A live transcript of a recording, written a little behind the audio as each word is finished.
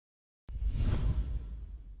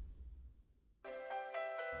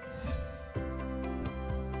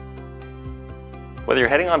Whether you're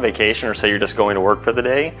heading on vacation or say you're just going to work for the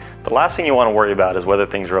day, the last thing you want to worry about is whether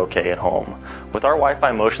things are okay at home. With our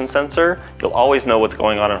Wi-Fi motion sensor, you'll always know what's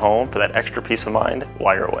going on at home for that extra peace of mind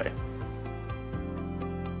while you're away.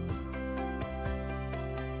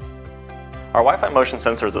 Our Wi-Fi motion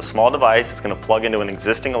sensor is a small device. It's going to plug into an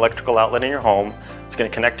existing electrical outlet in your home. It's going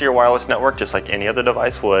to connect to your wireless network just like any other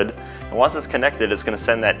device would. And once it's connected, it's going to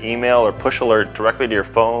send that email or push alert directly to your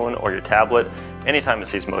phone or your tablet anytime it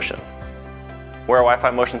sees motion. Where our Wi-Fi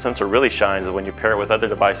motion sensor really shines is when you pair it with other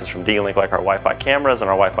devices from D-Link like our Wi-Fi cameras and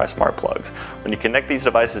our Wi-Fi smart plugs. When you connect these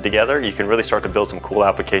devices together, you can really start to build some cool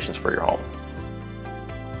applications for your home.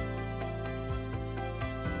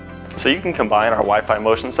 So you can combine our Wi-Fi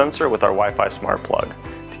motion sensor with our Wi-Fi smart plug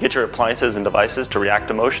to get your appliances and devices to react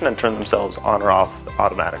to motion and turn themselves on or off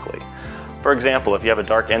automatically. For example, if you have a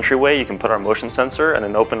dark entryway, you can put our motion sensor and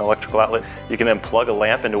an open electrical outlet. You can then plug a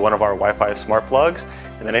lamp into one of our Wi-Fi smart plugs,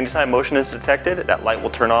 and then anytime motion is detected, that light will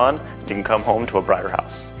turn on, and you can come home to a brighter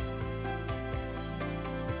house.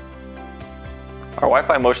 Our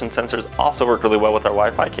Wi-Fi motion sensors also work really well with our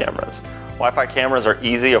Wi-Fi cameras. Wi-Fi cameras are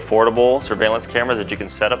easy, affordable surveillance cameras that you can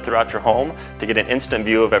set up throughout your home to get an instant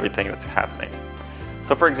view of everything that's happening.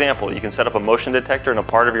 So for example, you can set up a motion detector in a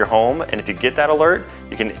part of your home, and if you get that alert,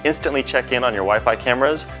 you can instantly check in on your Wi-Fi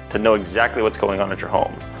cameras to know exactly what's going on at your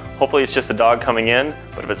home. Hopefully it's just a dog coming in,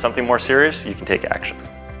 but if it's something more serious, you can take action.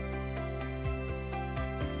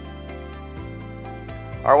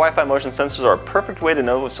 Our Wi-Fi motion sensors are a perfect way to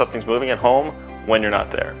know if something's moving at home when you're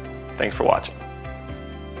not there. Thanks for watching.